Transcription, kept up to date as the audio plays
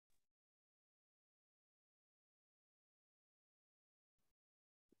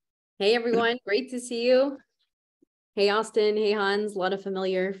Hey everyone, great to see you. Hey Austin, hey Hans, a lot of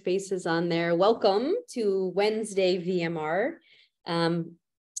familiar faces on there. Welcome to Wednesday VMR. I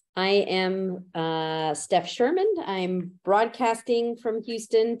am Steph Sherman. I'm broadcasting from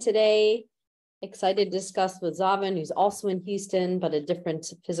Houston today. Excited to discuss with Zaven, who's also in Houston, but a different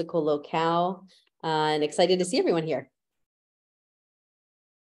physical locale. And excited to see everyone here.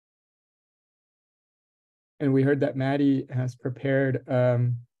 And we heard that Maddie has prepared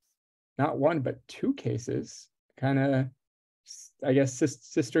not one, but two cases, kind of, I guess,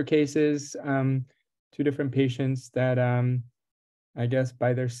 sister cases, two different patients that I guess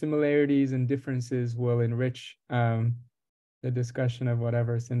by their similarities and differences will enrich the discussion of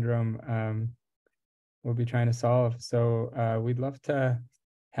whatever syndrome we'll be trying to solve. So we'd love to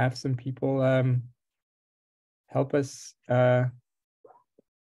have some people help us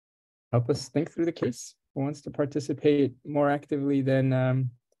think through the case. Who wants to participate more actively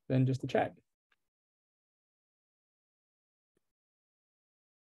than just a chat?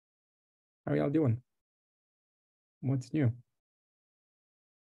 How are y'all doing? What's new?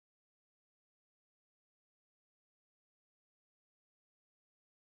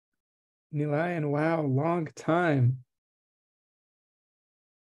 Nilayan, wow, long time.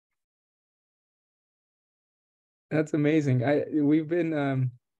 That's amazing. We've been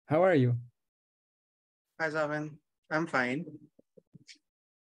how are you? Hi, Zaven. I'm fine.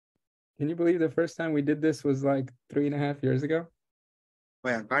 Can you believe the first time we did this was like 3.5 years ago?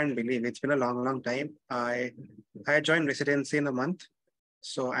 Well, I can't believe it's been a long time. I joined residency in a month,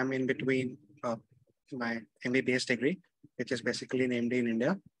 so I'm in between my MBBS degree, which is basically an MD in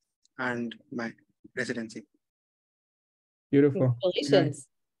India, and my residency. Beautiful. Congratulations.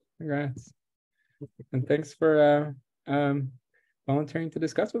 Congrats. And thanks for volunteering to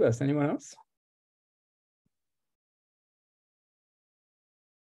discuss with us. Anyone else?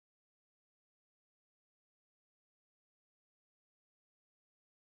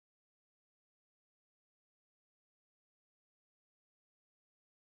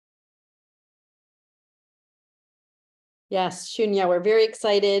 Yes, Shunya, we're very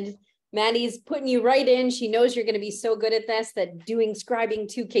excited. Maddie's putting you right in. She knows you're going to be so good at this that scribing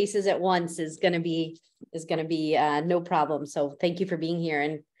two cases at once is going to be no problem. So thank you for being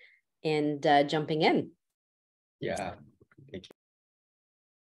here and jumping in. Yeah, thank you.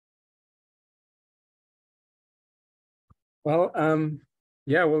 Well,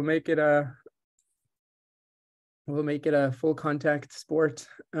 yeah, we'll make it a full contact sport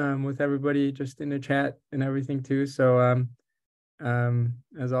with everybody just in the chat and everything too. So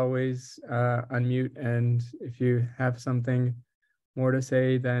as always, unmute, and if you have something more to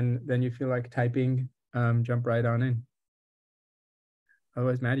say than you feel like typing, jump right on in.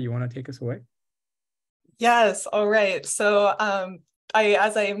 Otherwise, Maddie, you want to take us away? Yes, all right. So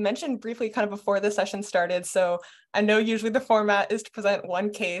as I mentioned briefly kind of before the session started, so I know usually the format is to present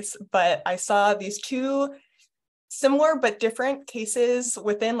one case, but I saw these two similar but different cases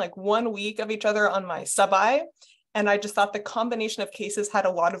within like 1 week of each other on my sub-I. And I just thought the combination of cases had a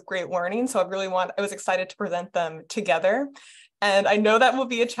lot of great learning. So I was excited to present them together. And I know that will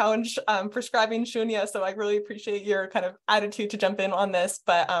be a challenge prescribing Shunya. So I really appreciate your kind of attitude to jump in on this,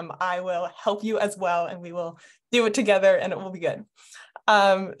 but I will help you as well. And we will do it together and it will be good.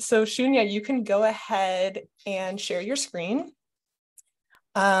 So Shunya, you can go ahead and share your screen.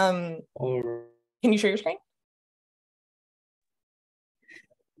 Can you share your screen?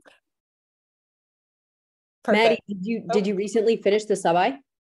 Perfect. Maddie, did you recently finish the sub-I?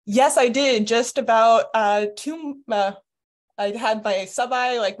 Yes, I did. Just about I had my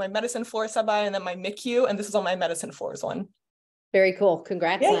sub-I, like my medicine floor sub-I, and then my MICU, and this is on my medicine floors one. Very cool.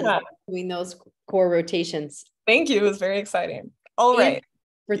 Congrats on doing those core rotations. Thank you. It was very exciting. All right.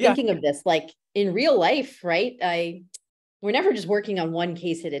 For thinking of this, like in real life, right? We're never just working on one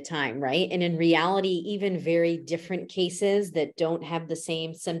case at a time, right? And in reality, even very different cases that don't have the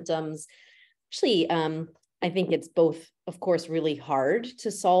same symptoms. Actually, I think it's both, of course, really hard to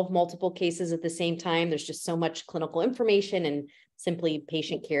solve multiple cases at the same time. There's just so much clinical information and simply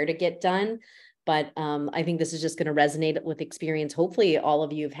patient care to get done. But I think this is just going to resonate with experience, hopefully all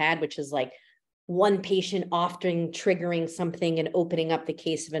of you have had, which is like one patient often triggering something and opening up the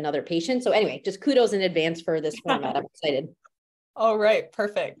case of another patient. So anyway, just kudos in advance for this format. I'm excited. All right,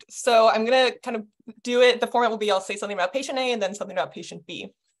 perfect. So I'm going to kind of do it. The format will be, I'll say something about patient A and then something about patient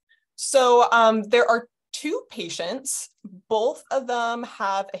B. So there are two patients. Both of them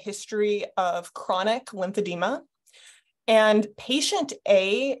have a history of chronic lymphedema. And patient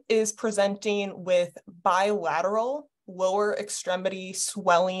A is presenting with bilateral lower extremity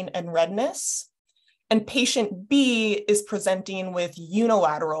swelling and redness. And patient B is presenting with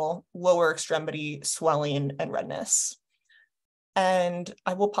unilateral lower extremity swelling and redness. And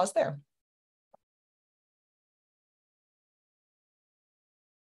I will pause there.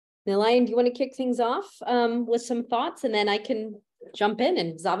 Nalayan, do you want to kick things off with some thoughts, and then I can jump in,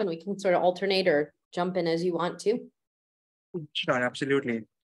 and Zaven, we can sort of alternate or jump in as you want to. Sure, absolutely.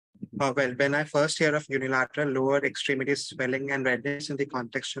 Well, when I first hear of unilateral lower extremity swelling and redness in the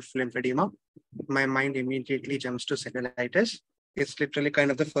context of lymphedema, my mind immediately jumps to cellulitis. It's literally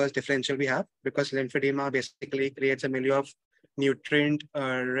kind of the first differential we have, because lymphedema basically creates a milieu of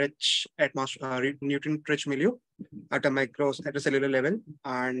nutrient-rich nutrient-rich milieu at a cellular level,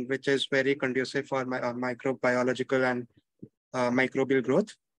 and which is very conducive for microbiological and microbial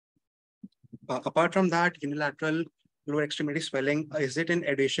growth. Apart from that, unilateral lower extremity swelling, is it in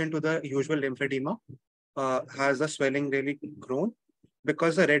addition to the usual lymphedema? Has the swelling really grown?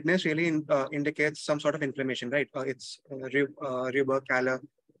 Because the redness really indicates some sort of inflammation, right? It's Reber Caller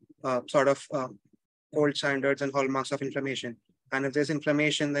sort of gold standards and hallmarks of inflammation. And if there's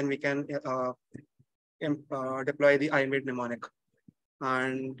inflammation, then we can deploy the I-mid mnemonic.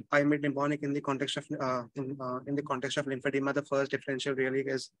 And I-mid mnemonic in the context of in the context of lymphedema, the first differential really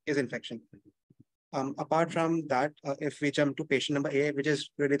is infection. Apart from that, if we jump to patient number A, which is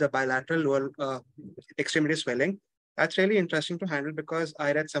really the bilateral lower extremity swelling, that's really interesting to handle, because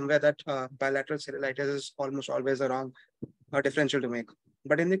I read somewhere that bilateral cellulitis is almost always the wrong differential to make.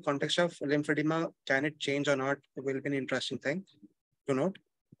 But in the context of lymphedema, can it change or not? It will be an interesting thing to note.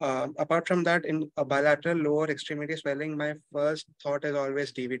 Apart from that, in a bilateral lower extremity swelling, my first thought is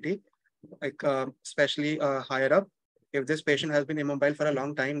always DVT, like especially higher up. If this patient has been immobile for a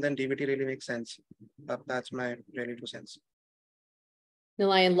long time, then DVT really makes sense. That's my really 2 cents.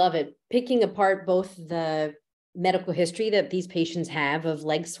 Nalayan, love it. Picking apart both the medical history that these patients have of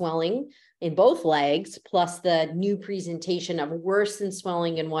leg swelling in both legs, plus the new presentation of worsened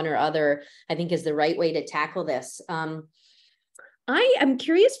swelling in one or other, I think is the right way to tackle this. I am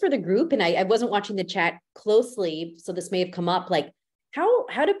curious for the group, and I wasn't watching the chat closely, so this may have come up, like,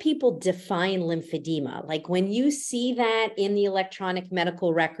 how do people define lymphedema? Like, when you see that in the electronic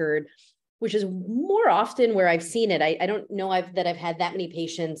medical record, which is more often where I've seen it, I don't know that I've had that many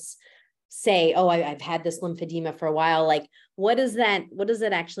patients say, oh, I've had this lymphedema for a while. Like, what does that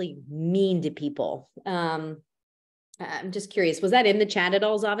actually mean to people? I'm just curious. Was that in the chat at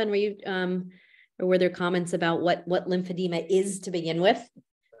all, Zaven? Were you, or were there comments about what lymphedema is to begin with?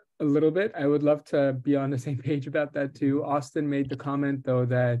 A little bit. I would love to be on the same page about that too. Austin made the comment though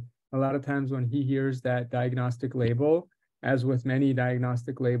that a lot of times when he hears that diagnostic label, as with many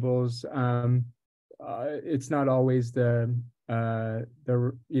diagnostic labels, it's not always there's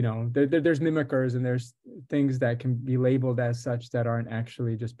mimickers and there's things that can be labeled as such that aren't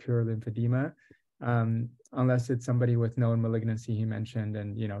actually just pure lymphedema, unless it's somebody with known malignancy he mentioned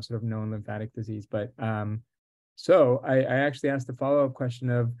and sort of known lymphatic disease. But so I actually asked the follow-up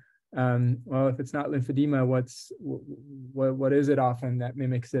question of, well, if it's not lymphedema, what is it often that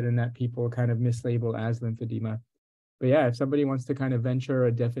mimics it and that people kind of mislabel as lymphedema? But yeah, if somebody wants to kind of venture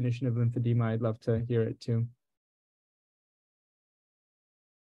a definition of lymphedema, I'd love to hear it too.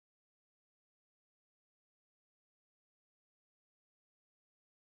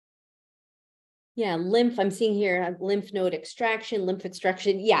 Yeah, I'm seeing here, lymph node extraction, lymph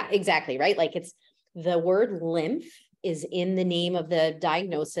extraction. Yeah, exactly, right? Like, it's the word lymph is in the name of the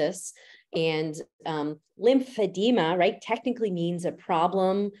diagnosis, and lymphedema, right, technically means a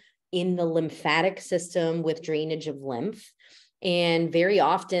problem in the lymphatic system with drainage of lymph. And very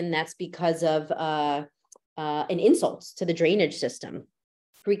often that's because of an insult to the drainage system.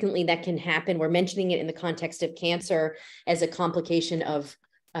 Frequently that can happen. We're mentioning it in the context of cancer as a complication of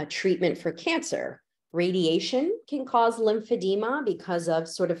treatment for cancer. Radiation can cause lymphedema because of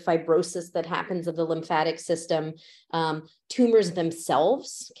sort of fibrosis that happens of the lymphatic system. Tumors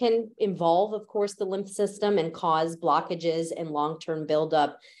themselves can involve, of course, the lymph system and cause blockages and long-term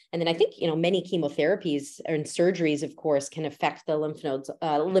buildup. And then I think, many chemotherapies and surgeries, of course, can affect the lymph nodes,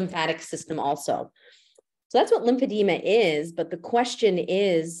 lymphatic system also. So that's what lymphedema is. But the question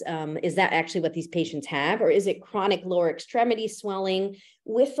is that actually what these patients have, or is it chronic lower extremity swelling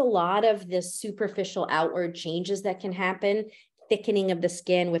with a lot of the superficial outward changes that can happen, thickening of the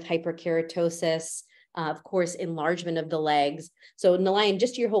skin with hyperkeratosis, of course, enlargement of the legs. So Nalayan,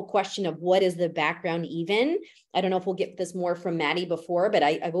 just your whole question of what is the background even? I don't know if we'll get this more from Maddie before, but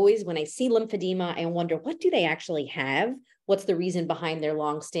I've always, when I see lymphedema, I wonder, what do they actually have? What's the reason behind their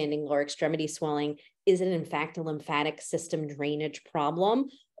long-standing lower extremity swelling? Is it in fact a lymphatic system drainage problem?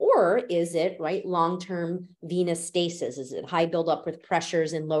 Or is it, right, long-term venous stasis? Is it high buildup with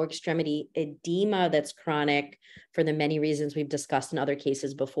pressures in lower extremity edema that's chronic for the many reasons we've discussed in other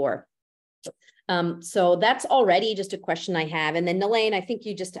cases before? So that's already just a question I have. And then Nalayan, I think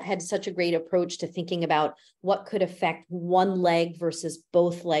you just had such a great approach to thinking about what could affect one leg versus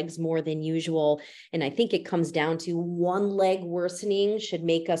both legs more than usual. And I think it comes down to one leg worsening should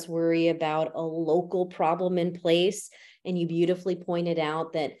make us worry about a local problem in place. And you beautifully pointed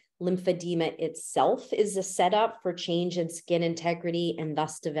out that lymphedema itself is a setup for change in skin integrity and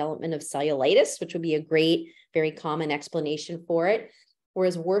thus development of cellulitis, which would be a great, very common explanation for it.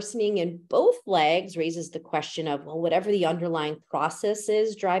 Whereas worsening in both legs raises the question of, well, whatever the underlying process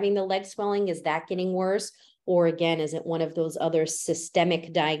is driving the leg swelling, is that getting worse? Or again, is it one of those other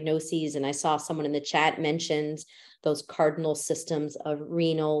systemic diagnoses? And I saw someone in the chat mentions those cardinal systems of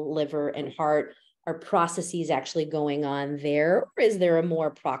renal, liver, and heart. Are processes actually going on there, or is there a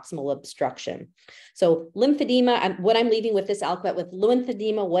more proximal obstruction? So lymphedema, what I'm leaving with this alphabet with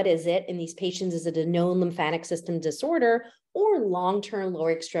lymphedema, what is it in these patients? Is it a known lymphatic system disorder or long-term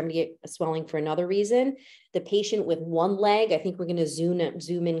lower extremity swelling for another reason? The patient with one leg, I think we're going to zoom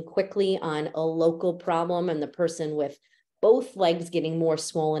in quickly on a local problem, and the person with both legs getting more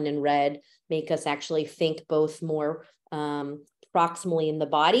swollen and red make us actually think both more proximally in the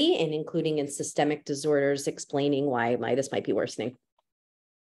body and including in systemic disorders, explaining why this might be worsening.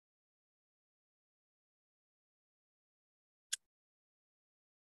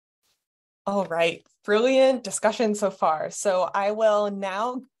 All right, brilliant discussion so far. So I will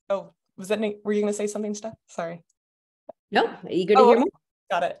now, were you going to say something, Steph? Sorry. No, are you going to hear more?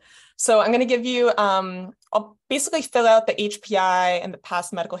 Got it. So I'm going to give you, I'll basically fill out the HPI and the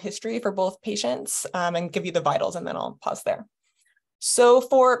past medical history for both patients and give you the vitals, and then I'll pause there. So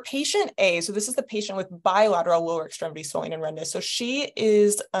for patient A, so this is the patient with bilateral lower extremity swelling and redness. So she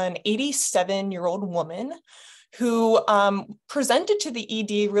is an 87-year-old woman who presented to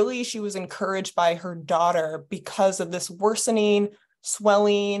the ED. Really, she was encouraged by her daughter because of this worsening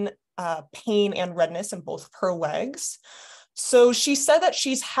swelling, pain, and redness in both of her legs. So she said that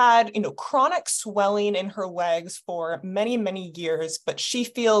she's had, chronic swelling in her legs for many, many years, but she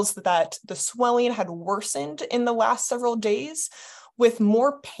feels that the swelling had worsened in the last several days with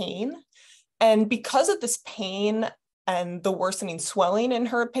more pain. And because of this pain and the worsening swelling, in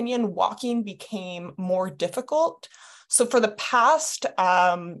her opinion, walking became more difficult. So for the past,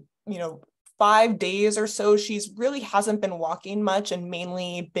 5 days or so, she's really hasn't been walking much and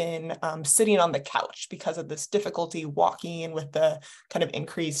mainly been sitting on the couch because of this difficulty walking with the kind of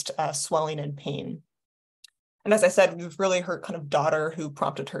increased swelling and pain. And as I said, it was really her kind of daughter who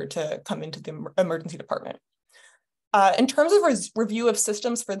prompted her to come into the emergency department. In terms of review of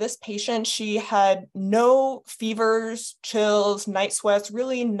systems for this patient, she had no fevers, chills, night sweats,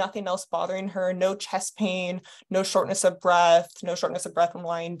 really nothing else bothering her, no chest pain, no shortness of breath when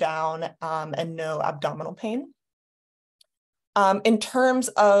lying down, and no abdominal pain. In terms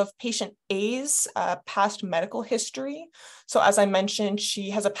of patient A's past medical history, so as I mentioned,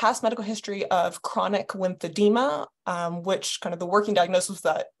 she has a past medical history of chronic lymphedema, which kind of the working diagnosis was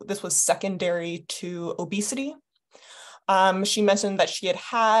that this was secondary to obesity. She mentioned that she had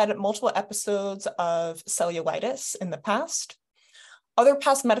had multiple episodes of cellulitis in the past. Other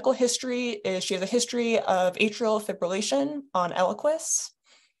past medical history is she has a history of atrial fibrillation on Eliquis.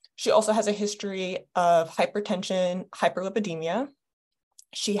 She also has a history of hypertension, hyperlipidemia.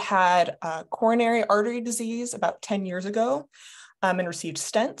 She had coronary artery disease about 10 years ago and received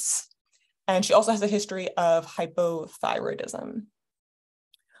stents. And she also has a history of hypothyroidism.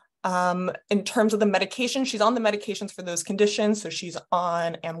 In terms of the medication, she's on the medications for those conditions. So she's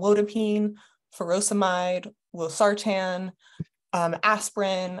on amlodipine, furosemide, losartan,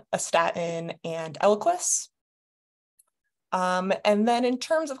 aspirin, a statin, and Eliquis. And then in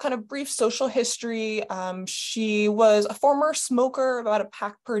terms of kind of brief social history, she was a former smoker, about a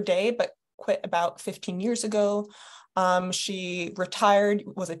pack per day, but quit about 15 years ago. She retired,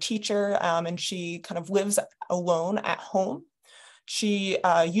 was a teacher, and she kind of lives alone at home. She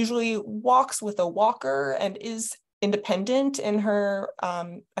usually walks with a walker and is independent in her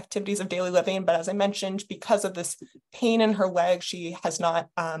activities of daily living. But as I mentioned, because of this pain in her leg, she has not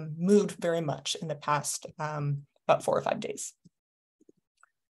moved very much in the past about 4 or 5 days.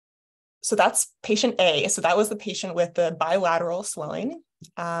 So that's patient A. So that was the patient with the bilateral swelling.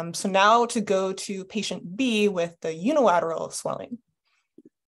 So now to go to patient B with the unilateral swelling.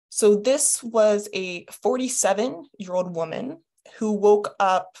 So this was a 47-year-old woman who woke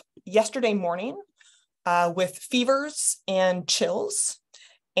up yesterday morning with fevers and chills.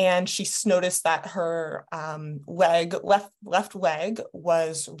 And she noticed that her left leg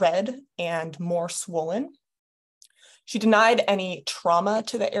was red and more swollen. She denied any trauma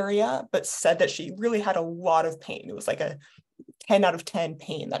to the area, but said that she really had a lot of pain. It was like a 10 out of 10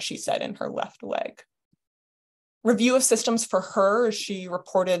 pain that she said in her left leg. Review of systems for her, she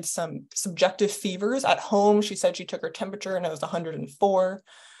reported some subjective fevers. At home, she said she took her temperature and it was 104.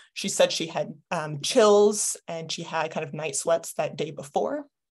 She said she had chills and she had kind of night sweats that day before.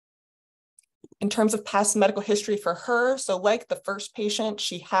 In terms of past medical history for her, so like the first patient,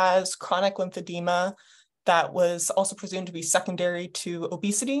 she has chronic lymphedema that was also presumed to be secondary to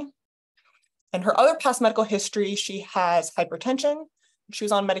obesity. And her other past medical history, she has hypertension, she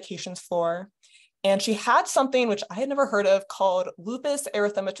was on medications for, and she had something which I had never heard of called lupus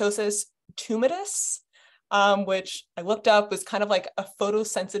erythematosus tumidus, which I looked up was kind of like a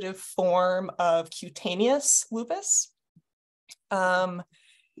photosensitive form of cutaneous lupus. And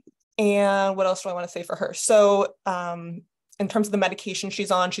what else do I want to say for her? So in terms of the medication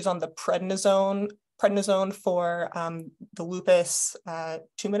she's on the prednisone for the lupus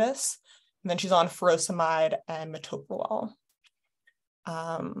tumidus, and then she's on furosemide and metoprolol.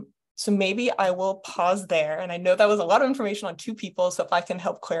 So maybe I will pause there. And I know that was a lot of information on two people. So if I can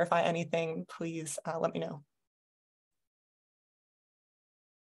help clarify anything, please let me know.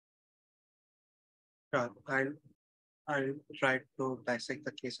 Sure. I'll try to dissect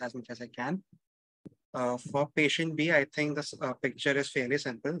the case as much as I can. For patient B, I think this picture is fairly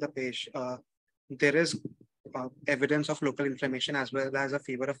simple. There is evidence of local inflammation as well as a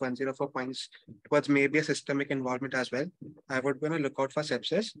fever of 104 points towards maybe a systemic involvement as well. I would want to look out for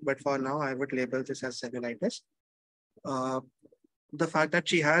sepsis, but for now, I would label this as cellulitis. The fact that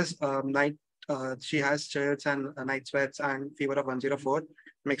she has chills and night sweats and fever of 104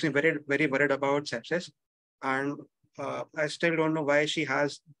 makes me very, very worried about sepsis. And I still don't know why she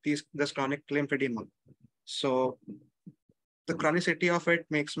has this chronic lymphedema. So the chronicity of it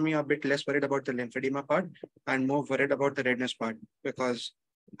makes me a bit less worried about the lymphedema part and more worried about the redness part, because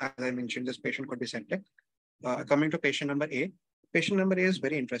as I mentioned, this patient could be septic. Coming to patient number A. Patient number A is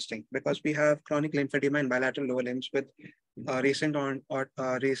very interesting because we have chronic lymphedema in bilateral lower limbs with recent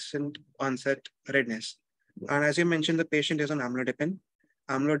onset redness. And as you mentioned, the patient is on amlodipine.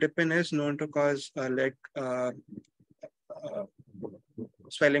 Amlodipine is known to cause leg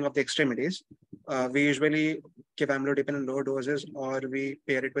swelling of the extremities. We usually give amlodipine in low doses, or we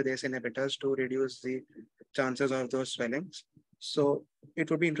pair it with ACE inhibitors to reduce the chances of those swellings. So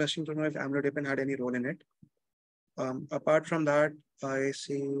it would be interesting to know if amlodipine had any role in it. Apart from that, I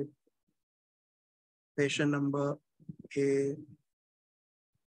see patient number A.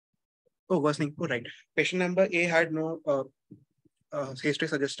 Oh, worsening. Oh, right. Patient number A had no history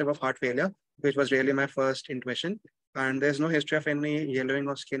suggestive of heart failure, which was really my first intuition. And there's no history of any yellowing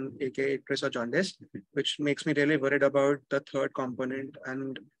of skin, aka icterus or jaundice, which makes me really worried about the third component,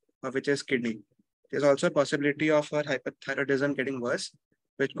 and which is kidney. There's also a possibility of her hyperthyroidism getting worse,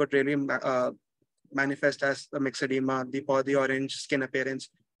 which could really manifest as a myxedema, the orange skin appearance,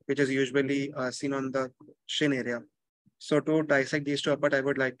 which is usually seen on the shin area. So to dissect these two apart, I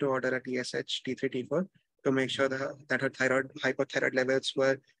would like to order a TSH, T3, T4 to make sure that her hypothyroid levels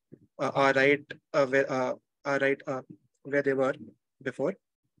were are right where they were before.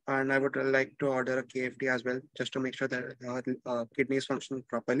 And I would like to order a KFT as well, just to make sure that her kidney is functioning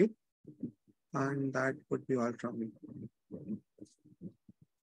properly. And that would be all from me.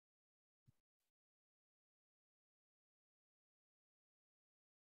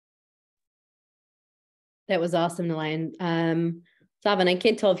 That was awesome, Nalayan. Zaven, I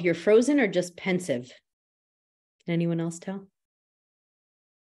can't tell if you're frozen or just pensive. Can anyone else tell?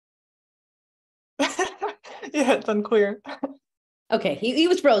 Yeah, it's unclear. Okay, he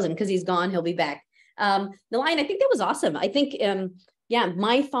was frozen because he's gone. He'll be back. Nalayan, I think that was awesome. I think, yeah,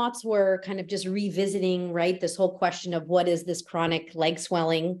 my thoughts were kind of just revisiting, right, this whole question of what is this chronic leg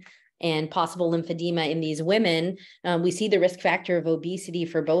swelling and possible lymphedema in these women. We see the risk factor of obesity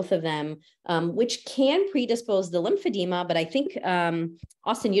for both of them, which can predispose the lymphedema. But I think,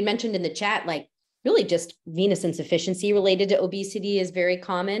 Austin, you mentioned in the chat, like, really just venous insufficiency related to obesity is very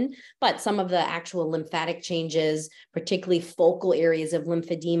common, but some of the actual lymphatic changes, particularly focal areas of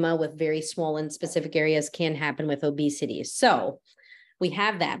lymphedema with very swollen specific areas, can happen with obesity. So we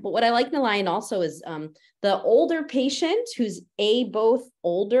have that. But what I like, Nalayan, also is the older patient who's both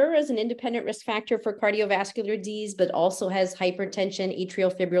older as an independent risk factor for cardiovascular disease, but also has hypertension,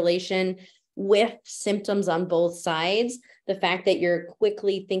 atrial fibrillation with symptoms on both sides. The fact that you're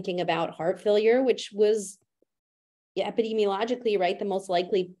quickly thinking about heart failure, which was epidemiologically, right, the most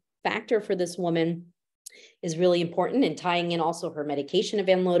likely factor for this woman, is really important, and tying in also her medication of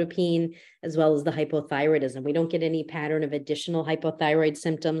amlodipine as well as the hypothyroidism. We don't get any pattern of additional hypothyroid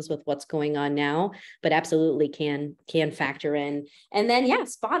symptoms with what's going on now, but absolutely can factor in. And then, yeah,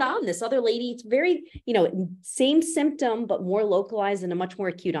 spot on. This other lady, it's very, same symptom, but more localized and a much more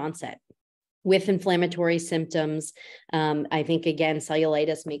acute onset with inflammatory symptoms. I think, again,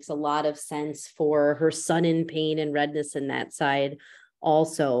 cellulitis makes a lot of sense for her sudden pain and redness in that side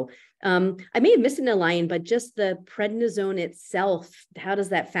also. I may have missed an line, but just the prednisone itself, how does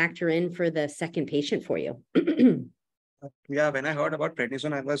that factor in for the second patient for you? Yeah, when I heard about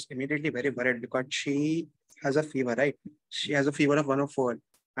prednisone, I was immediately very worried because she has a fever, right? She has a fever of 104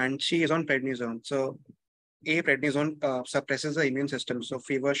 and she is on prednisone. So prednisone suppresses the immune system. So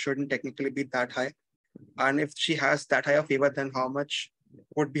fever shouldn't technically be that high. And if she has that high of fever, then how much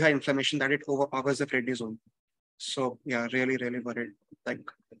would be her inflammation that it overpowers the prednisone? So yeah, really, really worried. Like,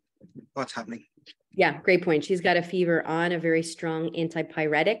 what's happening? Yeah, great point. She's got a fever on a very strong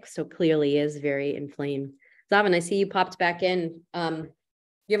antipyretic, so clearly is very inflamed. Zaven, I see you popped back in. You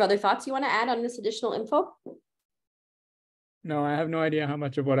have other thoughts you want to add on this additional info? No, I have no idea how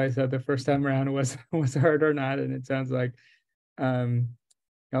much of what I said the first time around was heard or not, and it sounds like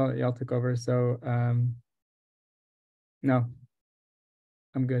y'all took over. So no,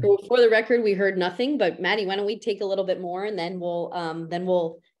 I'm good. So for the record, we heard nothing, but Maddie, why don't we take a little bit more, and then we'll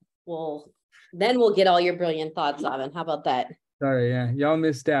get all your brilliant thoughts, Zaven. How about that? Sorry, yeah, y'all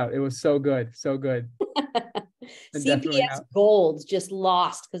missed out. It was so good, so good. CPS gold just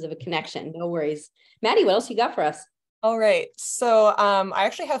lost because of a connection. No worries. Maddie, what else you got for us? All right. So I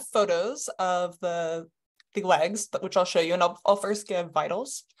actually have photos of the legs, which I'll show you, and I'll first give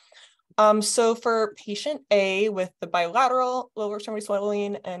vitals. So for patient A with the bilateral lower extremity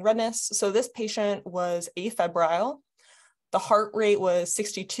swelling and redness, so this patient was afebrile. The heart rate was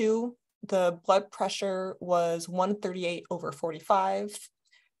 62. The blood pressure was 138/45,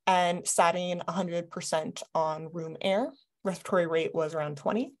 and satting 100% on room air. Respiratory rate was around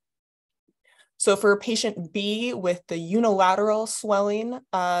 20. So for patient B with the unilateral swelling,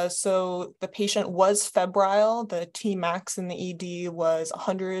 so the patient was febrile. The Tmax in the ED was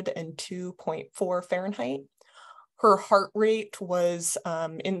 102.4 Fahrenheit. Her heart rate was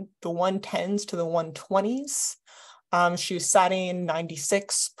in the 110s to the 120s. She was satting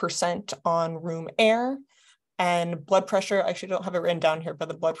 96% on room air, and blood pressure, I actually don't have it written down here, but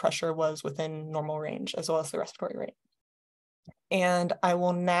the blood pressure was within normal range as well as the respiratory rate. And I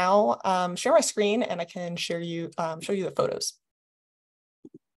will now share my screen, and I can show you the photos.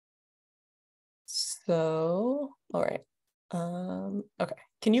 So, all right. Okay,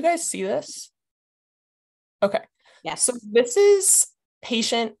 can you guys see this? Okay. Yes. So this is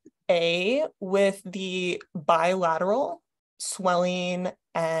patient A with the bilateral swelling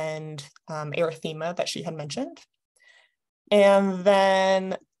and erythema that she had mentioned. And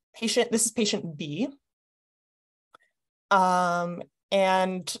then this is patient B.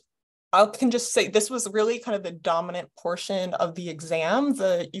 And I can just say this was really kind of the dominant portion of the exam.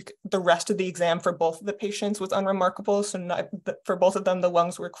 The rest of the exam for both of the patients was unremarkable. So for both of them, the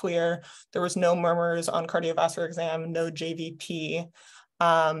lungs were clear. There was no murmurs on cardiovascular exam, no JVP.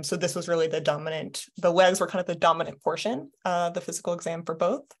 So this was really the legs were kind of the dominant portion, the physical exam for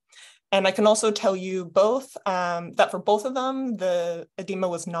both. And I can also tell you both that for both of them, the edema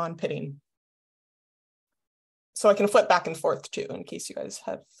was non-pitting. So I can flip back and forth too, in case you guys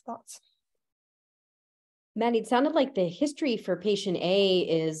have thoughts. Maddie, it sounded like the history for patient A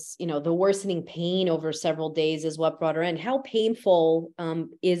is, the worsening pain over several days is what brought her in. How painful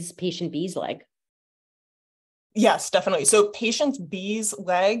is patient B's leg? Yes, definitely. So patient B's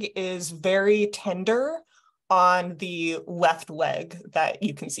leg is very tender on the left leg that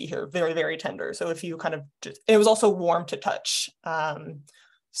you can see here, very, very tender. So if you it was also warm to touch.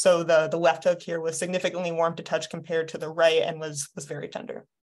 So the left hook here was significantly warm to touch compared to the right, and was very tender.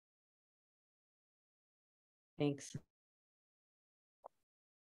 Thanks.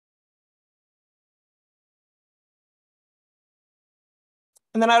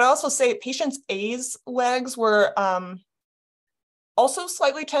 And then I'd also say patient A's legs were also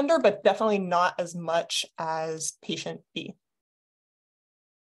slightly tender, but definitely not as much as patient B.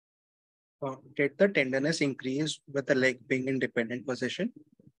 Did the tenderness increase with the leg being in dependent position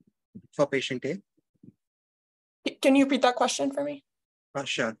for patient A? Can you repeat that question for me?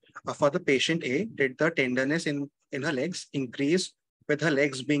 Sure. For the patient A, did the tenderness in her legs increase with her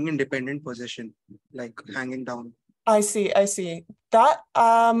legs being in dependent position, like hanging down? I see. That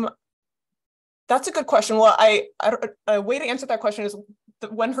that's a good question. Well, a way to answer that question is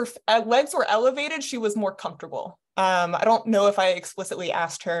when her legs were elevated, she was more comfortable. I don't know if I explicitly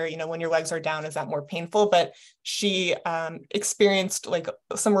asked her, when your legs are down, is that more painful? But she experienced like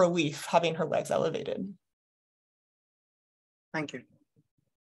some relief having her legs elevated. Thank you.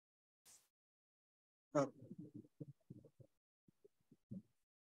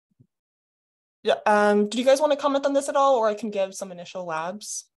 Yeah. Do you guys want to comment on this at all, or I can give some initial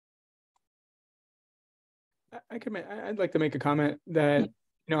labs? I'd like to make a comment that,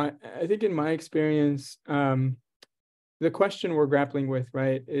 I think in my experience, the question we're grappling with,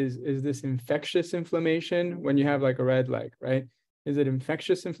 right, is this infectious inflammation when you have like a red leg, right? Is it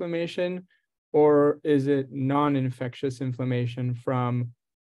infectious inflammation, or is it non-infectious inflammation from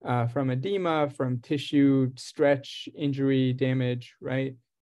edema, from tissue stretch, injury, damage, right?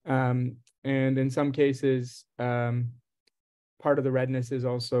 And in some cases, part of the redness is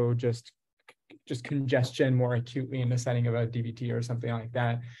also just congestion more acutely in the setting of a DVT or something like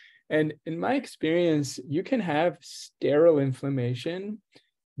that. And in my experience, you can have sterile inflammation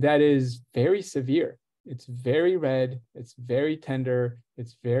that is very severe. It's very red, it's very tender,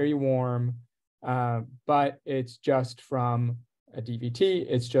 it's very warm, but it's just from a DVT,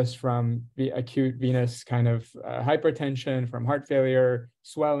 it's just from the acute venous kind of hypertension, from heart failure,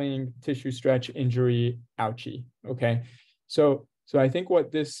 swelling, tissue stretch, injury, ouchie, okay? So I think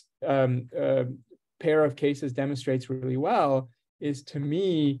what this pair of cases demonstrates really well is, to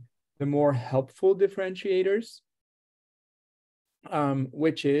me, the more helpful differentiators,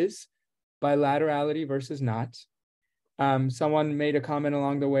 which is bilaterality versus not. Someone made a comment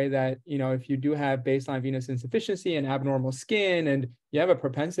along the way that, if you do have baseline venous insufficiency and abnormal skin, and you have a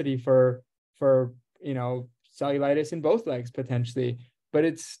propensity for cellulitis in both legs potentially, but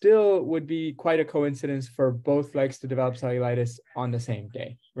it still would be quite a coincidence for both legs to develop cellulitis on the same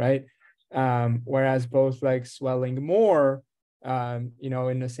day, right? Whereas both legs swelling more,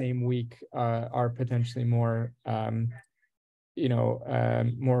 in the same week are potentially more,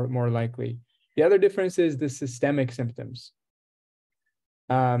 more likely. The other difference is the systemic symptoms.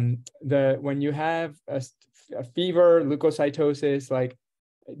 When you have a fever, leukocytosis, like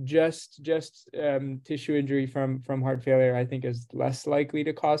just tissue injury from heart failure, I think is less likely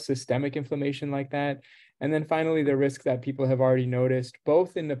to cause systemic inflammation like that. And then finally, the risk that people have already noticed,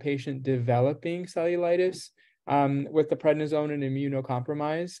 both in the patient developing cellulitis with the prednisone and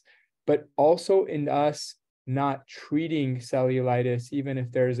immunocompromise, but also in us not treating cellulitis, even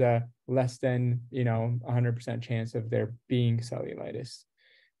if there's a less than 100% chance of there being cellulitis.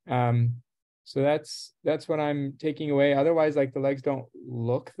 So that's what I'm taking away. Otherwise, like, the legs don't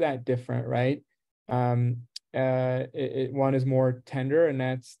look that different, right? One is more tender, and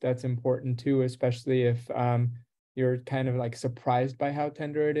that's important too, especially if you're kind of like surprised by how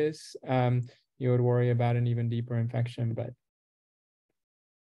tender it is. You would worry about an even deeper infection, but.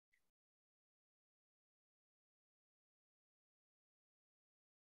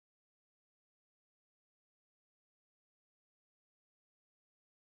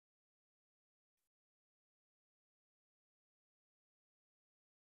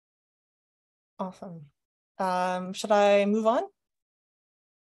 Awesome. Should I move on?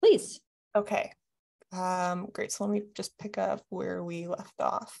 Please. Okay. Great. So let me just pick up where we left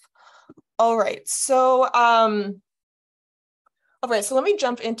off. All right. So let me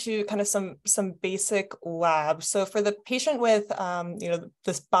jump into kind of some basic labs. So for the patient with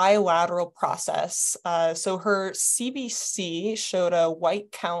this bilateral process, so her CBC showed a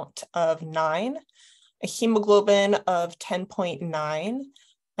white count of 9, a hemoglobin of 10.9,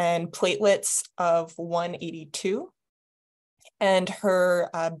 and platelets of 182. And her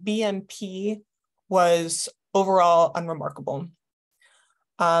BMP was overall unremarkable.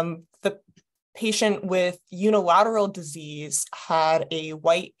 The patient with unilateral disease had a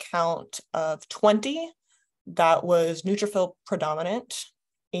white count of 20 that was neutrophil predominant,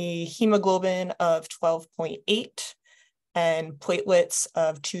 a hemoglobin of 12.8, and platelets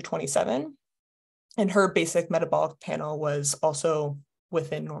of 227. And her basic metabolic panel was also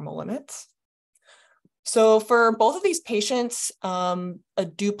within normal limits. So for both of these patients, a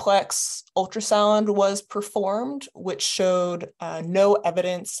duplex ultrasound was performed, which showed no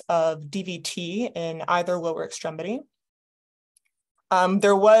evidence of DVT in either lower extremity.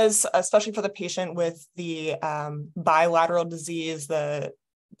 There was, especially for the patient with the bilateral disease, the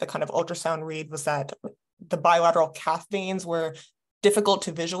kind of ultrasound read was that the bilateral calf veins were difficult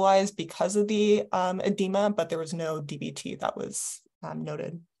to visualize because of the edema, but there was no DVT that was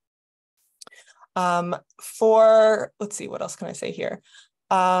noted. Let's see, what else can I say here?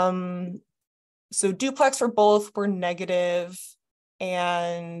 So duplex for both were negative,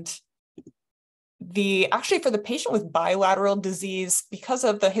 and actually for the patient with bilateral disease, because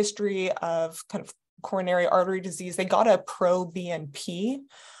of the history of kind of coronary artery disease, they got a pro-BNP,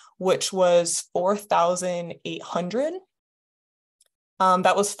 which was 4,800.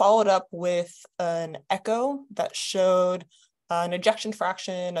 That was followed up with an echo that showed an ejection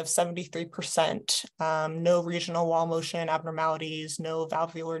fraction of 73%, no regional wall motion abnormalities, no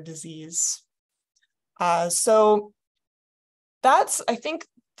valvular disease. So I think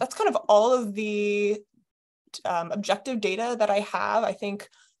that's kind of all of the objective data that I have. I think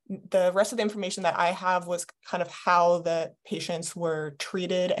the rest of the information that I have was kind of how the patients were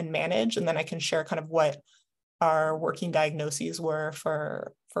treated and managed, and then I can share kind of what our working diagnoses were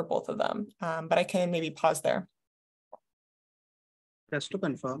for both of them. But I can maybe pause there. Just to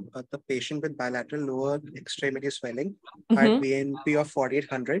confirm, the patient with bilateral lower extremity swelling had BNP of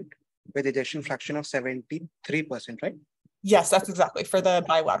 4,800 with ejection fraction of 73%, right? Yes, that's exactly for the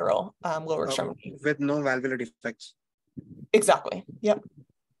bilateral lower extremity. With no valvular defects. Exactly. Yep.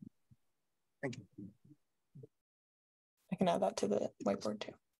 Thank you. I can add that to the whiteboard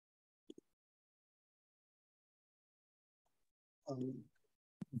too.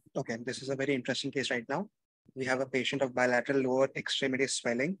 Okay, this is a very interesting case right now. We have a patient of bilateral lower extremity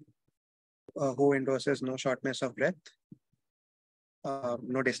swelling who endorses no shortness of breath, no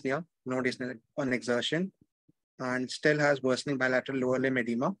dyspnea on exertion, and still has worsening bilateral lower limb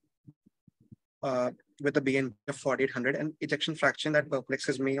edema with a BNP of 4,800 and ejection fraction that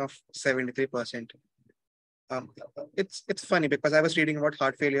perplexes me of 73%. It's funny because I was reading about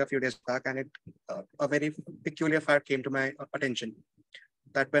heart failure a few days back, and a very peculiar fact came to my attention,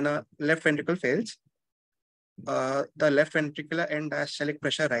 that when a left ventricle fails, the left ventricular end diastolic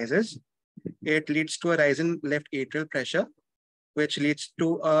pressure rises. It leads to a rise in left atrial pressure, which leads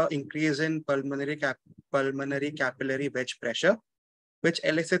to an increase in pulmonary capillary wedge pressure, which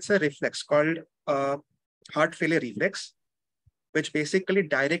elicits a reflex called heart failure reflex, which basically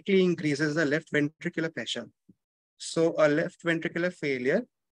directly increases the left ventricular pressure. So a left ventricular failure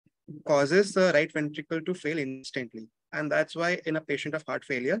causes the right ventricle to fail instantly. And that's why in a patient of heart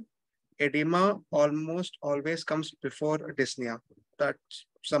failure, edema almost always comes before dyspnea. That's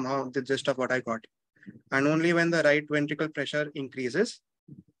somehow the gist of what I got. And only when the right ventricle pressure increases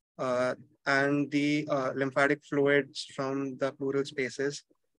and the lymphatic fluids from the pleural spaces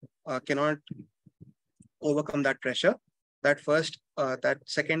cannot overcome that pressure, that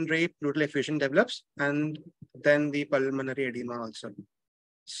secondary pleural effusion develops, and then the pulmonary edema also.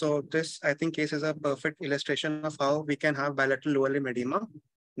 So this, I think, case is a perfect illustration of how we can have bilateral lower limb edema,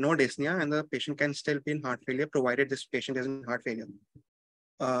 no dyspnea, and the patient can still be in heart failure, provided this patient is in heart failure.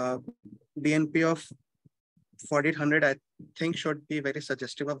 BNP of 4,800, I think, should be very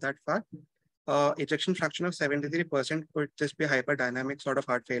suggestive of that fact. Ejection fraction of 73% could just be hyperdynamic sort of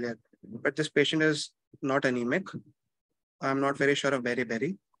heart failure. But this patient is not anemic. I'm not very sure of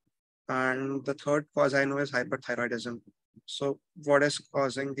beriberi. And the third cause I know is hyperthyroidism. So what is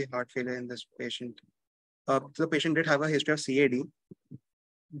causing the heart failure in this patient? The patient did have a history of CAD,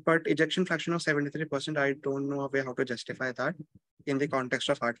 but ejection fraction of 73%, I don't know a way how to justify that in the context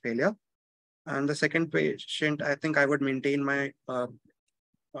of heart failure. And the second patient, I think I would maintain my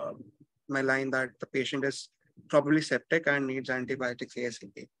my line that the patient is probably septic and needs antibiotics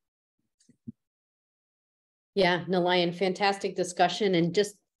ASAP. Yeah, Nalayan, fantastic discussion and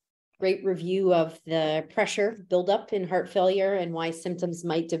just great review of the pressure buildup in heart failure and why symptoms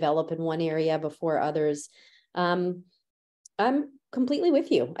might develop in one area before others. I'm completely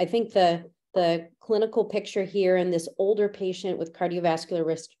with you. I think the clinical picture here in this older patient with cardiovascular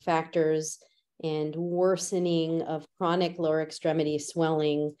risk factors and worsening of chronic lower extremity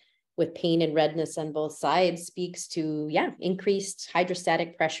swelling with pain and redness on both sides speaks to, increased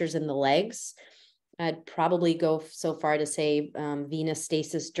hydrostatic pressures in the legs. I'd probably go so far to say venous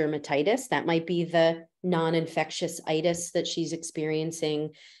stasis dermatitis. That might be the non-infectious itis that she's experiencing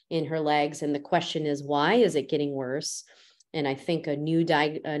in her legs. And the question is, why is it getting worse? And I think a new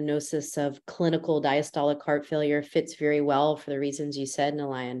diagnosis of clinical diastolic heart failure fits very well for the reasons you said,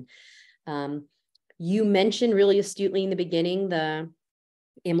 Nalayan. You mentioned really astutely in the beginning the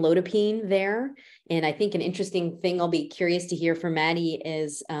amlodipine there. And I think an interesting thing I'll be curious to hear from Maddie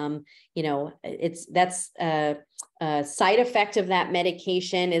is, that's a side effect of that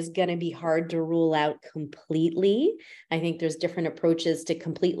medication is going to be hard to rule out completely. I think there's different approaches to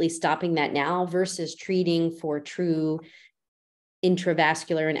completely stopping that now versus treating for true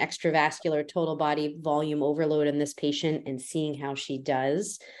intravascular and extravascular total body volume overload in this patient and seeing how she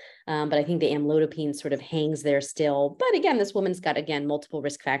does. But I think the amlodipine sort of hangs there still. But again, this woman's got, again, multiple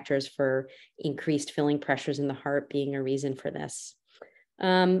risk factors for increased filling pressures in the heart being a reason for this.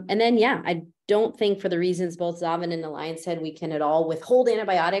 And then, yeah, I don't think, for the reasons both Zaven and Alliance said, we can at all withhold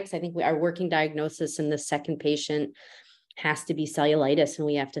antibiotics. I think our working diagnosis in the second patient has to be cellulitis, and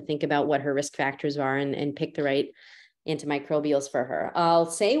we have to think about what her risk factors are and pick the right antimicrobials for her.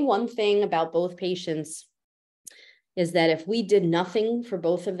 I'll say one thing about both patients is that if we did nothing for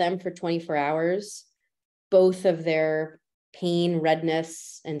both of them for 24 hours, both of their pain,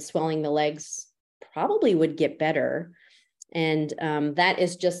 redness, and swelling the legs probably would get better. And that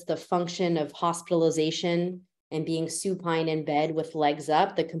is just the function of hospitalization and being supine in bed with legs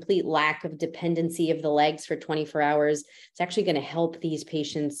up. The complete lack of dependency of the legs for 24 hours. It's actually going to help these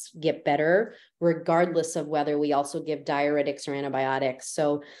patients get better, regardless of whether we also give diuretics or antibiotics.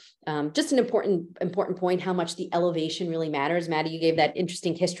 So just an important point, how much the elevation really matters. Maddie, you gave that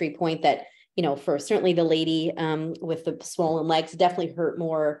interesting history point that, you know, for certainly the lady with the swollen legs definitely hurt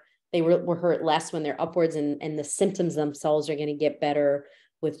more. They were hurt less when they're upwards, and the symptoms themselves are going to get better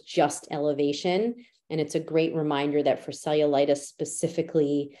with just elevation. And it's a great reminder that for cellulitis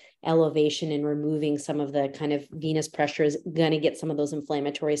specifically, elevation and removing some of the kind of venous pressure is going to get some of those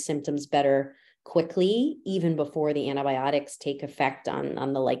inflammatory symptoms better quickly, even before the antibiotics take effect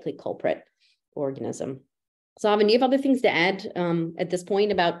on the likely culprit organism. Zaven, do you have other things to add at this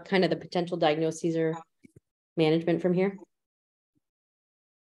point about kind of the potential diagnoses or management from here?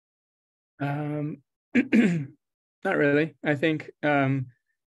 Not really. I think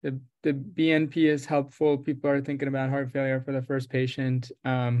the BNP is helpful. People are thinking about heart failure for the first patient.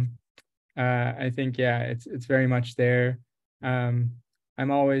 I think, yeah, it's very much there. I'm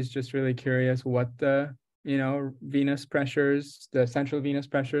always just really curious what the, venous pressures, the central venous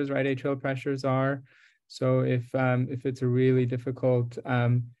pressures, right atrial pressures are. So if it's a really difficult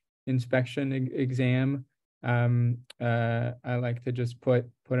inspection exam, I like to just put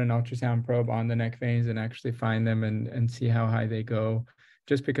an ultrasound probe on the neck veins and actually find them and see how high they go.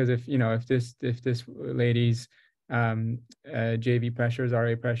 Just because if this lady's JV pressures,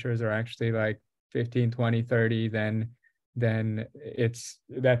 RA pressures are actually like 15, 20, 30, then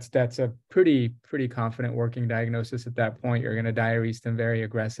that's a pretty confident working diagnosis at that point. You're going to diurese them very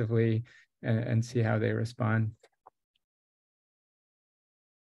aggressively and see how they respond.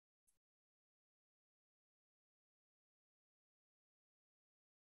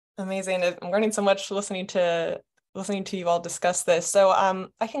 Amazing. I'm learning so much listening to you all discuss this. So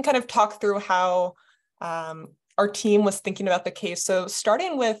I can kind of talk through how our team was thinking about the case. So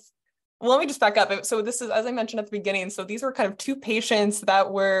starting with, well, let me just back up. So this is, as I mentioned at the beginning, so these were kind of two patients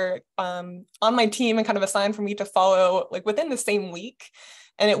that were on my team and kind of assigned for me to follow like within the same week.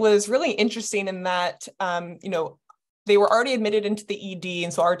 And it was really interesting in that, they were already admitted into the ED.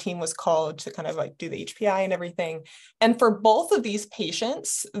 And so our team was called to kind of like do the HPI and everything. And for both of these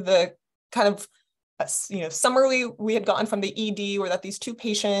patients, the kind of, summary we had gotten from the ED were that these two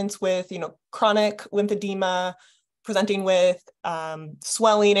patients with, chronic lymphedema presenting with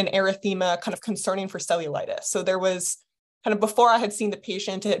swelling and erythema, kind of concerning for cellulitis. So there was kind of, before I had seen the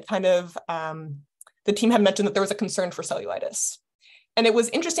patient, it kind of, the team had mentioned that there was a concern for cellulitis. And it was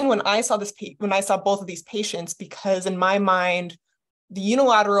interesting when I saw both of these patients, because in my mind, the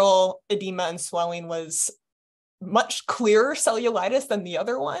unilateral edema and swelling was much clearer cellulitis than the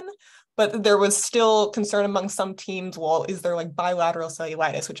other one, but there was still concern among some teams, well, is there like bilateral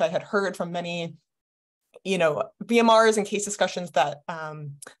cellulitis, which I had heard from many, VMRs and case discussions that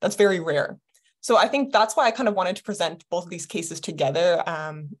that's very rare. So I think that's why I kind of wanted to present both of these cases together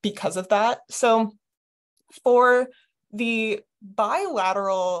because of that. So for the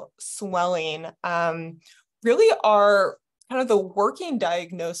bilateral swelling, really our kind of the working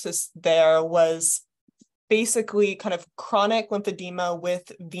diagnosis there was basically kind of chronic lymphedema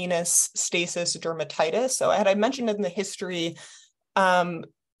with venous stasis dermatitis. So I mentioned in the history,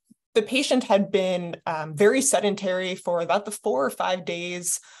 the patient had been very sedentary for about the 4 or 5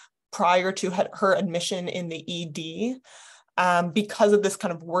 days prior to her admission in the ED because of this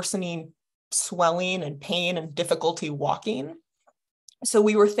kind of worsening swelling and pain and difficulty walking. So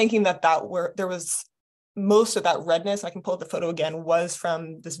we were thinking that there was most of that redness, I can pull up the photo again, was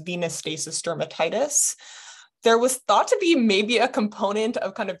from this venous stasis dermatitis. There was thought to be maybe a component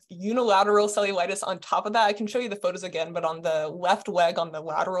of kind of unilateral cellulitis on top of that. I can show you the photos again, but on the left leg on the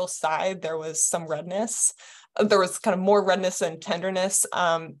lateral side, there was some redness. There was kind of more redness and tenderness.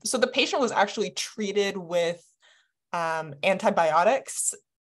 So the patient was actually treated with antibiotics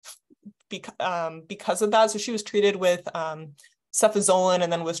because of that. So she was treated with cefazolin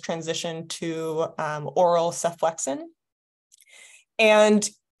and then was transitioned to oral ceflexin. And,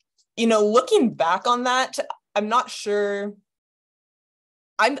 looking back on that, I'm not sure.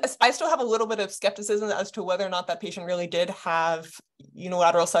 I still have a little bit of skepticism as to whether or not that patient really did have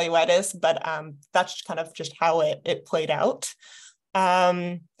unilateral cellulitis, but that's kind of just how it played out.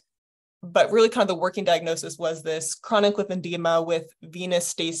 But really kind of the working diagnosis was this chronic lymphedema with venous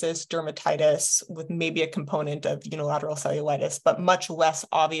stasis dermatitis with maybe a component of unilateral cellulitis, but much less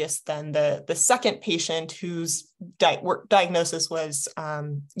obvious than the second patient whose diagnosis was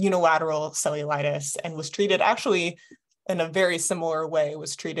unilateral cellulitis and was treated actually in a very similar way,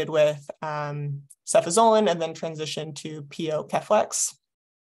 was treated with cefazolin and then transitioned to PO Keflex.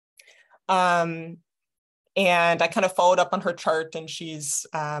 And I kind of followed up on her chart, and she's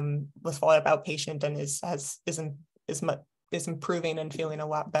was followed up outpatient and is improving and feeling a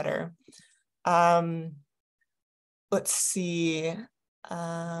lot better. Let's see.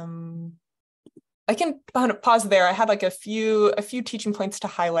 I can kind of pause there. I had like a few teaching points to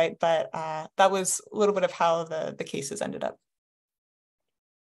highlight, but that was a little bit of how the cases ended up.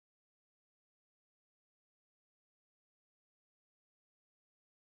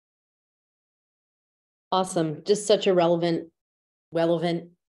 Awesome. Just such a relevant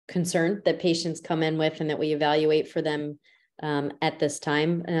concern that patients come in with and that we evaluate for them at this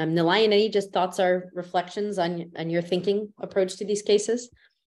time. Nalayan, any just thoughts or reflections on your thinking approach to these cases?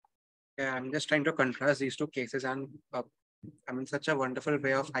 Yeah, I'm just trying to contrast these two cases, and such a wonderful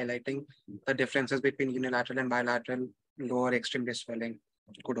way of highlighting the differences between unilateral and bilateral lower extremity swelling.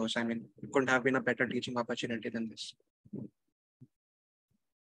 Kudos. It couldn't have been a better teaching opportunity than this.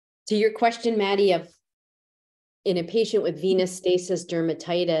 To your question, Maddie, of in a patient with venous stasis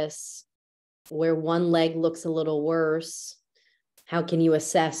dermatitis, where one leg looks a little worse, how can you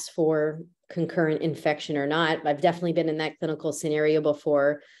assess for concurrent infection or not? I've definitely been in that clinical scenario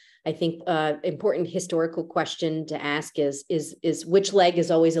before. I think important historical question to ask is which leg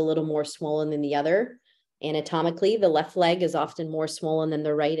is always a little more swollen than the other? Anatomically, the left leg is often more swollen than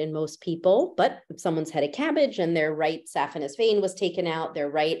the right in most people, but if someone's had a cabbage and their right saphenous vein was taken out, their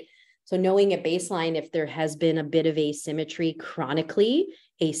right. So knowing at baseline if there has been a bit of asymmetry chronically,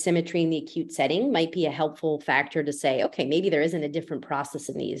 asymmetry in the acute setting might be a helpful factor to say, okay, maybe there isn't a different process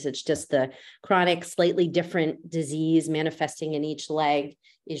in these. It's just the chronic, slightly different disease manifesting in each leg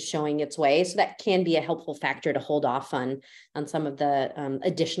is showing its way. So that can be a helpful factor to hold off on some of the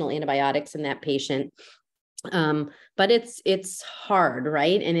additional antibiotics in that patient. But it's hard,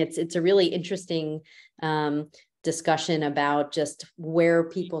 right? And it's a really interesting discussion about just where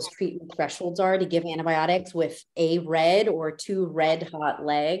people's treatment thresholds are to give antibiotics with a red or two red hot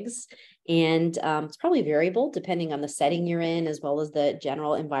legs. And it's probably variable depending on the setting you're in, as well as the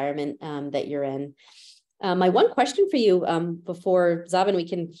general environment that you're in. My one question for you before Zaven, we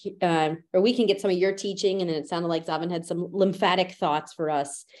can get some of your teaching, and it sounded like Zaven had some lymphatic thoughts for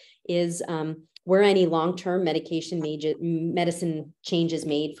us, is were any long-term medicine changes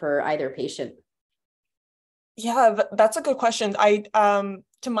made for either patient? Yeah, that's a good question.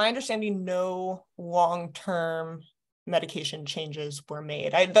 To my understanding, no long-term medication changes were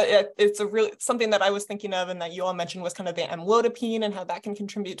made. It's something that I was thinking of, and that you all mentioned was kind of the amlodipine and how that can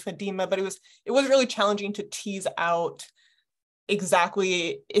contribute to edema, but it was really challenging to tease out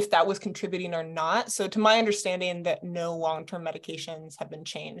exactly if that was contributing or not. So to my understanding, that no long-term medications have been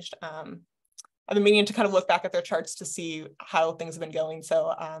changed. I've been meaning to kind of look back at their charts to see how things have been going.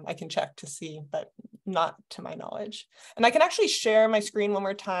 So I can check to see, but not to my knowledge. And I can actually share my screen one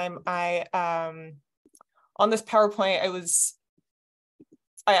more time. On this PowerPoint,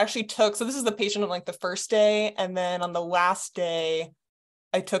 I actually took, so this is the patient on like the first day. And then on the last day,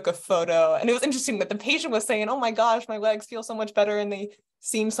 I took a photo, and it was interesting that the patient was saying, oh my gosh, my legs feel so much better and they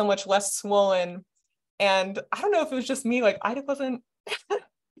seem so much less swollen. And I don't know if it was just me, like I wasn't,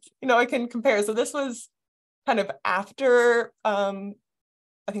 I can compare. So this was kind of after, I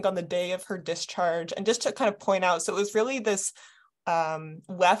think on the day of her discharge, and just to kind of point out, so it was really this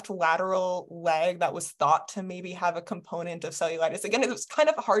left lateral leg that was thought to maybe have a component of cellulitis. Again, it was kind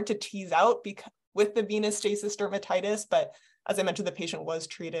of hard to tease out because with the venous stasis dermatitis, but as I mentioned, the patient was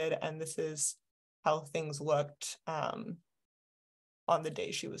treated, and this is how things looked on the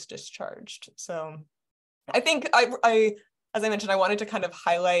day she was discharged. So I think as I mentioned, I wanted to kind of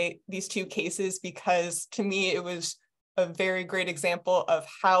highlight these two cases because to me, it was a very great example of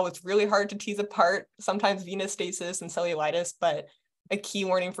how it's really hard to tease apart sometimes venous stasis and cellulitis, but a key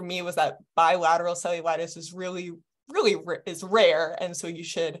warning for me was that bilateral cellulitis is really is rare. And so you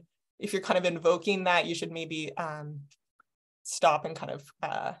should, if you're kind of invoking that, you should maybe stop and kind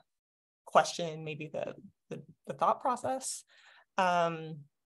of question maybe the thought process. And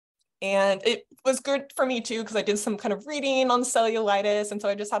it was good for me too, because I did some kind of reading on cellulitis. And so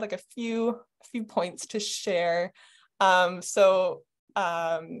I just had like a few points to share. It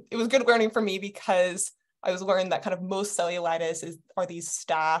was good learning for me because I was learning that kind of most cellulitis are these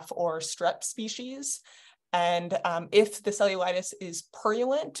staph or strep species. And if the cellulitis is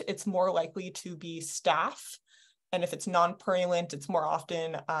purulent, it's more likely to be staph. And if it's non-purulent, it's more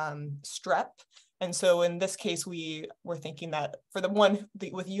often strep. And so in this case, we were thinking that for the one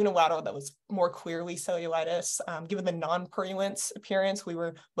with unilateral that was more clearly cellulitis, given the non-purulence appearance, we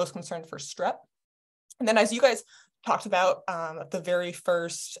were most concerned for strep. And then as you guys talked about the very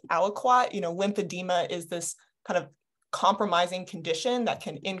first aliquot, lymphedema is this kind of compromising condition that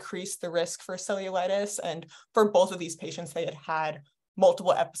can increase the risk for cellulitis. And for both of these patients, they had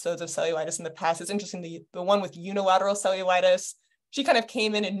multiple episodes of cellulitis in the past. It's interesting, the one with unilateral cellulitis, she kind of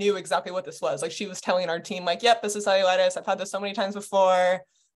came in and knew exactly what this was. Like she was telling our team, like, yep, this is cellulitis. I've had this so many times before.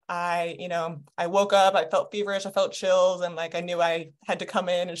 I woke up, I felt feverish, I felt chills, and like I knew I had to come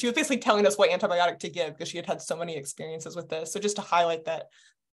in. And she was basically telling us what antibiotic to give because she had so many experiences with this. So just to highlight that,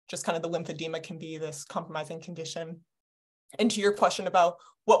 just kind of the lymphedema can be this compromising condition. And to your question about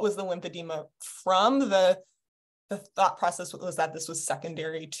what was the lymphedema from, the thought process was that this was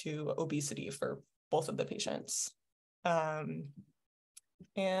secondary to obesity for both of the patients. And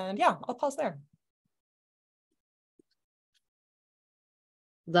yeah, I'll pause there.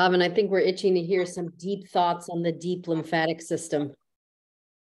 Zaven, I think we're itching to hear some deep thoughts on the deep lymphatic system.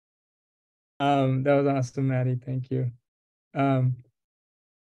 That was awesome, Maddie. Thank you.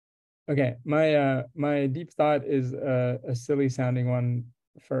 Okay, my deep thought is a silly sounding one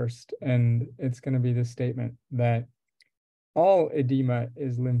first, and it's going to be the statement that all edema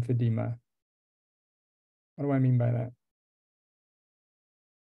is lymphedema. What do I mean by that?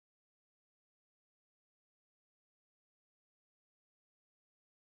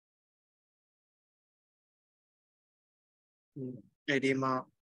 Edema,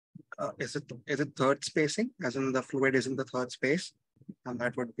 is it third spacing, as in the fluid is in the third space, and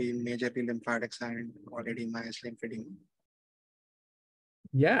that would be majorly lymphatics, and or edema is lymphedema.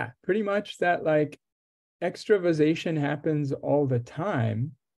 Yeah, pretty much that, like, extravasation happens all the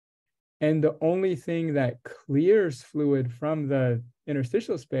time, and the only thing that clears fluid from the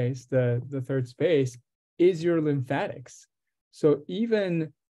interstitial space, the third space, is your lymphatics. So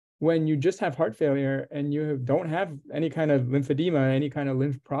even when you just have heart failure and you don't have any kind of lymphedema, any kind of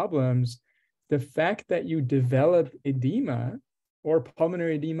lymph problems, the fact that you develop edema or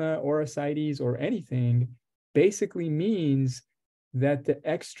pulmonary edema or ascites or anything basically means that the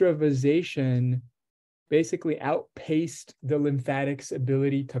extravasation basically outpaced the lymphatics'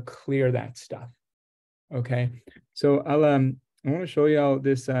 ability to clear that stuff. Okay, so I want to show you all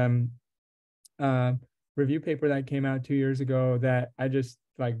this review paper that came out 2 years ago that I just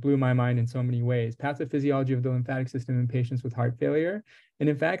blew my mind in so many ways. Pathophysiology of the lymphatic system in patients with heart failure. And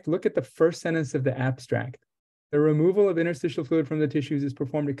in fact, look at the first sentence of the abstract. The removal of interstitial fluid from the tissues is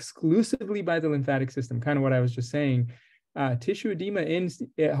performed exclusively by the lymphatic system, kind of what I was just saying. Tissue edema in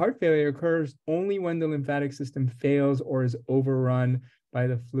heart failure occurs only when the lymphatic system fails or is overrun by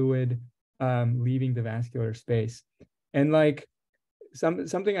the fluid leaving the vascular space. And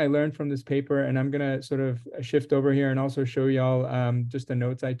something I learned from this paper, and I'm going to sort of shift over here and also show y'all just the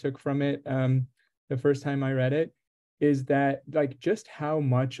notes I took from it the first time I read it, is that just how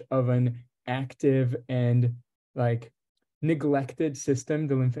much of an active and neglected system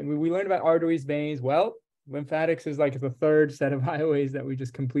the we learned about arteries, veins. Well, lymphatics is the third set of highways that we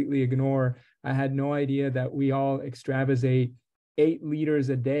just completely ignore. I had no idea that we all extravasate 8 liters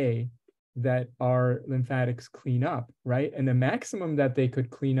a day that our lymphatics clean up, right? And the maximum that they could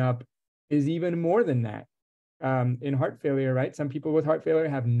clean up is even more than that. In heart failure, right? Some people with heart failure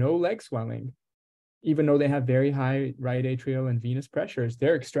have no leg swelling, even though they have very high right atrial and venous pressures.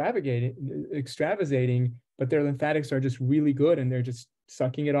 They're extravasating, but their lymphatics are just really good and they're just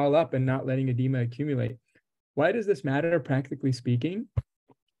sucking it all up and not letting edema accumulate. Why does this matter, practically speaking?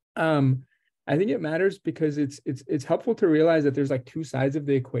 I think it matters because it's helpful to realize that there's 2 sides of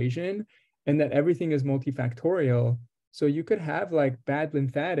the equation and that everything is multifactorial. So you could have bad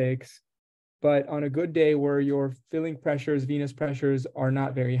lymphatics, but on a good day where your filling pressures, venous pressures are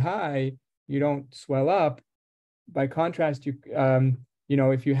not very high, you don't swell up. By contrast, if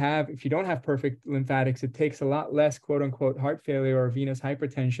you don't have perfect lymphatics, it takes a lot less quote unquote heart failure or venous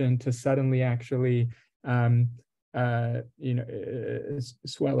hypertension to suddenly actually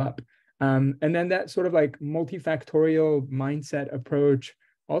swell up. And then that sort of multifactorial mindset approach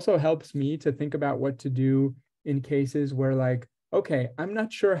also helps me to think about what to do in cases where okay, I'm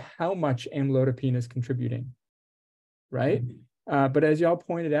not sure how much amlodipine is contributing, right? But as y'all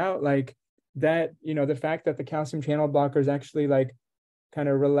pointed out, like that, the fact that the calcium channel blockers actually like kind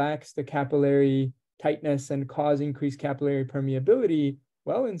of relax the capillary tightness and cause increased capillary permeability,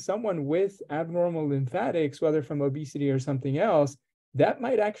 well, in someone with abnormal lymphatics, whether from obesity or something else, that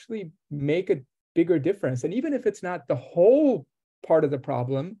might actually make a bigger difference. And even if it's not the whole part of the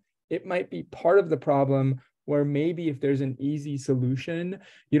problem, it might be part of the problem where maybe if there's an easy solution,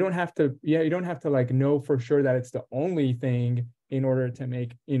 you don't have to like know for sure that it's the only thing in order to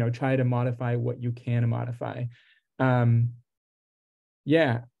make, try to modify what you can modify. And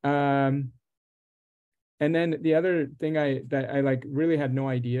then the other thing that I like really had no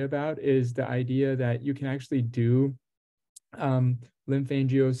idea about is the idea that you can actually do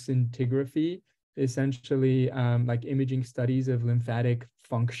lymphangiocintigraphy, essentially like imaging studies of lymphatic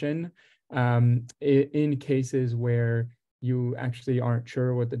function in cases where you actually aren't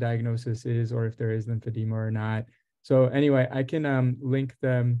sure what the diagnosis is or if there is lymphedema or not. So anyway, I can link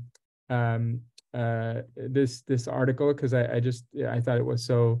them this article because I thought it was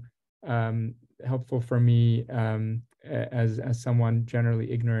so helpful for me as someone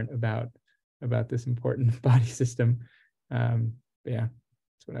generally ignorant about this important body system. Yeah,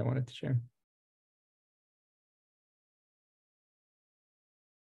 that's what I wanted to share.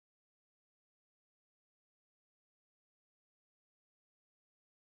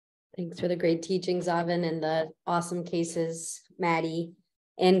 Thanks for the great teaching, Zaven, and the awesome cases, Maddie,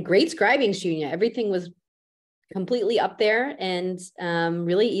 and great scribing, Shunya. Everything was completely up there and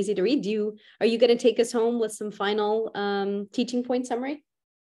really easy to read. Are you going to take us home with some final teaching point summary?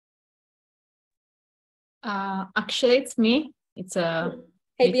 Actually, it's me. It's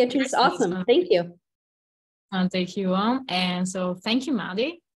Hey, Beatrice, awesome. Thank you. Thank you. And so thank you,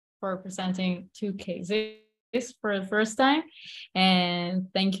 Maddie, for presenting 2 cases for the first time.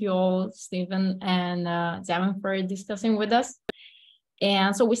 And thank you all, Stephen and Zaven, for discussing with us.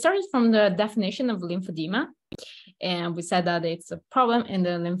 And so we started from the definition of lymphedema. And we said that it's a problem in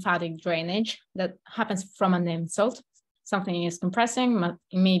the lymphatic drainage that happens from an insult. Something is compressing,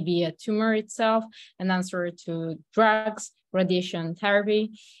 it may be a tumor itself, an answer to drugs, radiation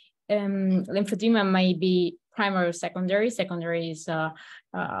therapy. Lymphedema may be primary or secondary. Secondary is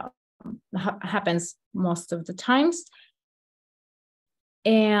happens most of the times.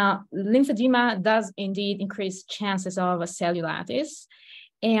 And lymphedema does indeed increase chances of a cellulitis.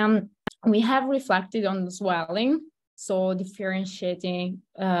 And we have reflected on the swelling, so differentiating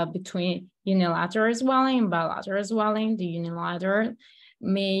between unilateral swelling and bilateral swelling. The unilateral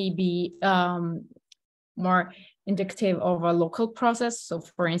may be more indicative of a local process. So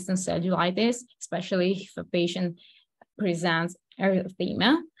for instance, cellulitis, especially if a patient presents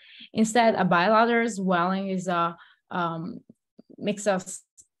erythema. Instead, a bilateral swelling is makes us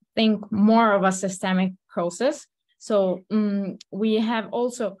think more of a systemic process. So we have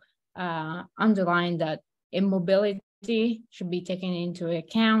also underlined that immobility should be taken into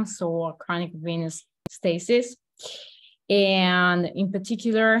account, so chronic venous stasis. And in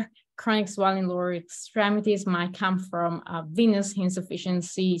particular, chronic swelling lower extremities might come from venous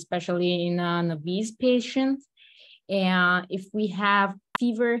insufficiency, especially in an obese patient. And if we have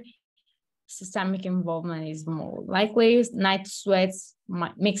fever, systemic involvement is more likely. Night sweats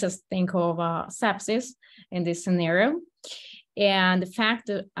makes us think of sepsis in this scenario. And the fact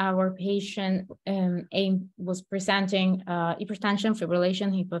that our patient was presenting hypertension,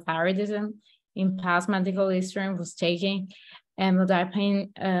 fibrillation, hypothyroidism, in past medical history, was taking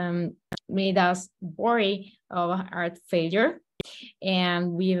amlodipine, made us worry of heart failure.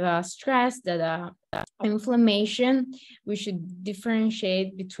 And we've stressed that inflammation, we should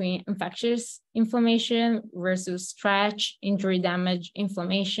differentiate between infectious inflammation versus stretch, injury damage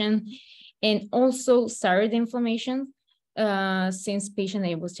inflammation, and also thyroid inflammation, since patient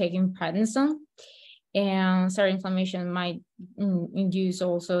A was taking prednisone. And thyroid inflammation might induce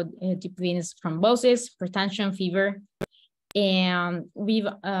also deep venous thrombosis, hypertension, fever. And we've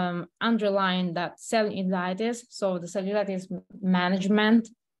underlined that cellulitis. So the cellulitis management,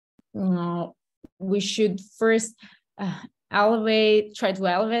 we should first try to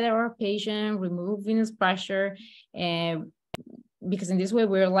elevate our patient, remove venous pressure, because in this way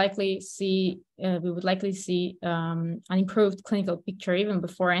we would likely see an improved clinical picture even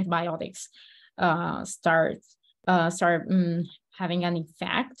before antibiotics start having an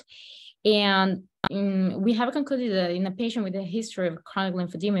effect. And we have concluded that in a patient with a history of chronic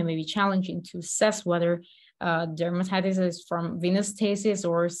lymphedema, it may be challenging to assess whether dermatitis is from venous stasis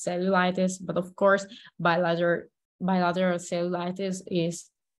or cellulitis, but of course, bilateral cellulitis is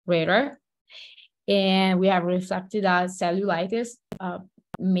rarer. And we have reflected that cellulitis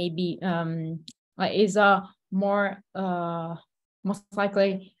maybe is a more most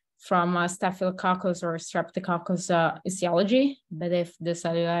likely from Staphylococcus or Streptococcus etiology. But if the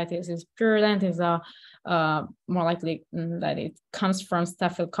cellulitis is purulent, is more likely that it comes from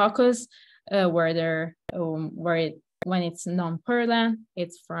Staphylococcus, when it's non-purulent,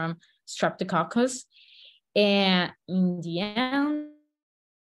 it's from Streptococcus. And in the end,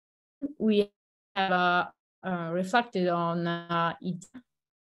 we have reflected on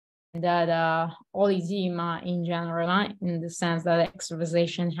that all edema in general, in the sense that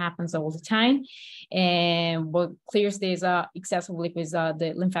extravasation happens all the time. And what clears this excessive liquids,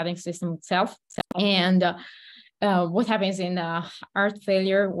 the lymphatic system itself. And what happens in heart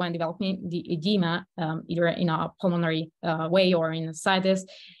failure when developing the edema, either in a pulmonary way or in ascites,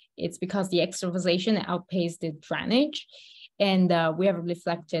 it's because the extravasation outpaces the drainage. And we have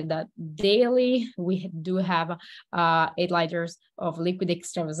reflected that daily we do have 8 liters of liquid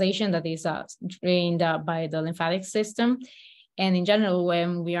extravasation that is drained by the lymphatic system. And in general,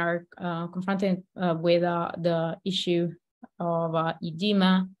 when we are confronted with the issue of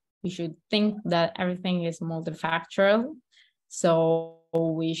edema, we should think that everything is multifactorial. So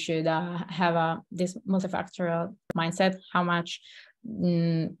we should have this multifactorial mindset, how much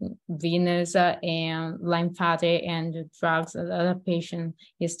venous and lymphatic and the drugs that the patient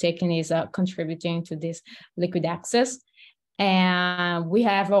is taking is contributing to this liquid access. And we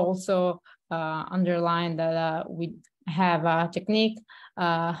have also underlined that we have a technique,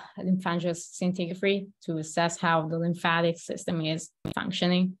 lymphangioscintigraphy, to assess how the lymphatic system is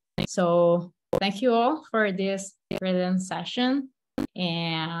functioning. So thank you all for this written session,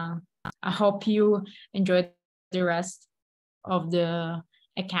 and I hope you enjoyed the rest of the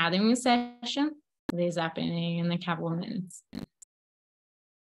academy session that is happening in a couple of minutes.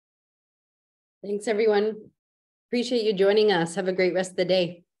 Thanks, everyone. Appreciate you joining us. Have a great rest of the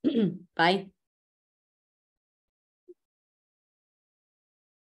day. Bye.